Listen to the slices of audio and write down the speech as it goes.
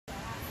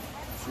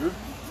Sure.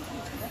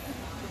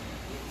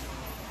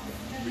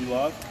 Be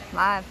live?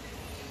 Live.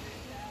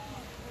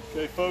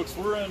 Okay, folks,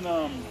 we're in,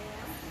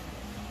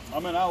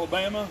 I'm in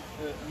Alabama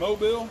at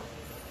Mobile,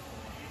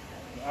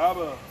 the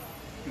ABBA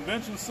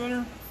Convention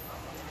Center.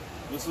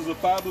 This is a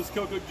fabulous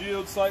Keokuk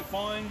Geode site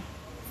find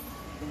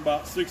from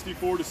about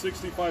 64 to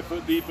 65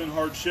 foot deep in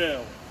hard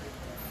shale.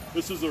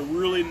 This is a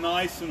really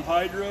nice and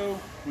hydro.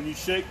 When you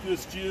shake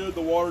this geode,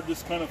 the water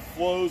just kind of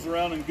flows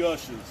around and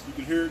gushes. You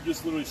can hear it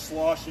just literally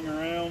sloshing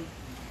around.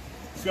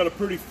 It's got a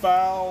pretty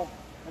foul,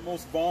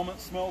 almost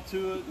vomit smell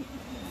to it.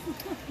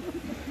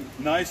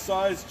 Nice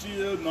sized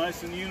geode,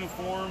 nice and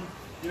uniform.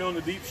 You know, in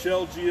the deep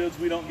shell geodes,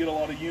 we don't get a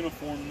lot of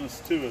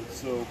uniformness to it.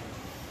 So,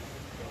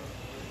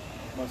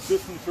 my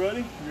system's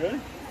ready. You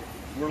ready?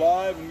 We're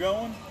live and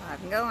going.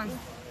 Live and going.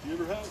 Give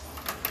her help.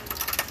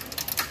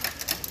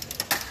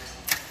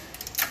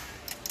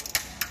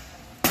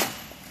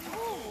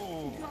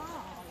 Oh.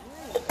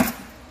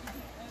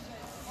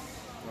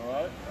 All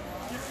right.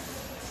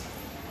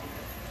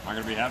 Am I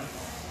gonna be happy?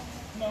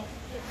 No.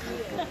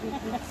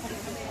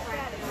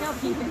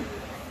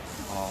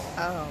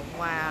 Oh,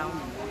 wow.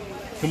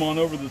 Come on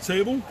over to the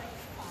table.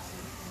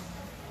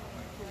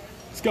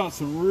 It's got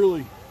some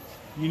really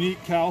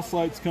unique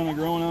calcites kind of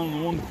growing out in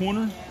the one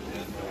corner.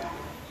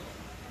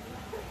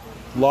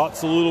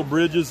 Lots of little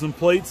bridges and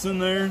plates in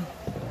there.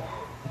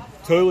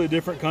 Totally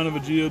different kind of a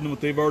geode than what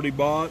they've already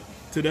bought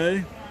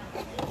today.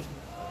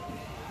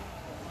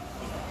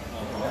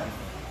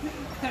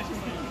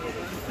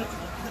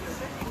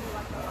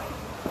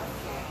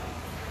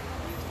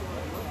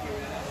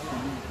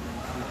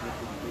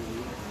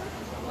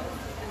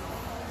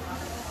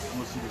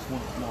 Unless you just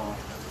want it tomorrow.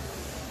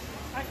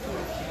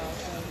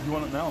 You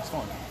want it now? It's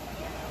fine.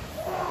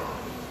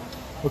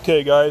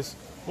 Okay, guys,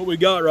 what we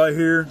got right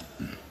here,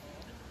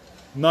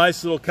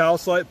 nice little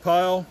calcite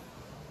pile,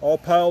 all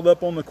piled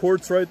up on the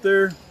quartz right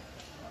there.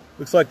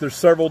 Looks like there's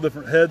several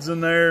different heads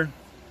in there.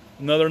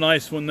 Another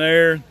nice one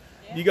there.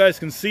 You guys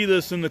can see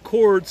this in the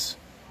quartz.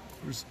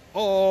 There's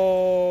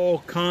all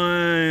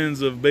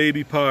kinds of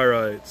baby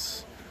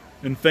pyrites.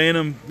 And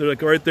phantom, they're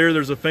like right there,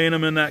 there's a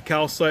phantom in that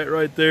calcite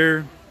right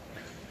there.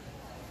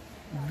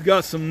 We've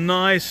got some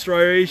nice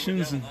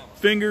striations and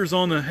fingers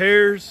on the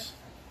hairs.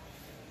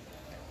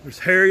 There's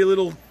hairy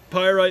little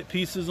pyrite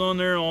pieces on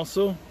there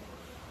also,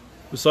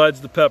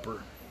 besides the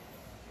pepper.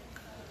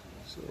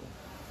 So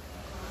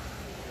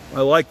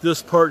I like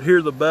this part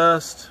here the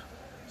best.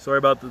 Sorry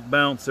about the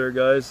bounce there,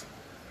 guys.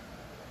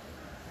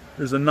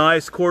 There's a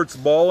nice quartz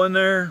ball in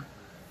there,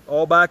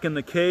 all back in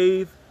the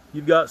cave.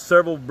 You've got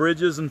several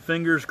bridges and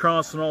fingers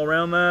crossing all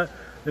around that.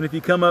 And if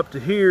you come up to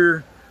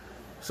here,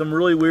 some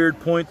really weird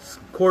points,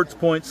 quartz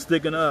points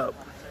sticking up.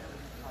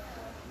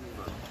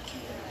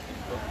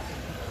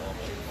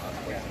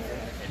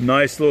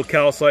 Nice little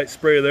calcite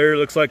spray there.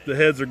 Looks like the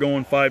heads are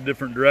going 5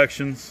 different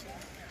directions.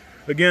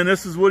 Again,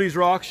 this is Woody's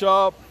Rock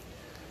Shop.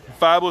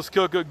 Fabulous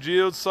Keokuk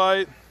Geode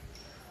site.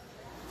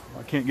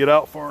 I can't get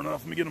out far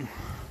enough. Let me get them.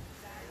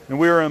 And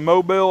we are in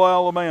Mobile,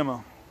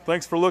 Alabama.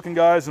 Thanks for looking,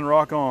 guys, and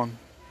rock on.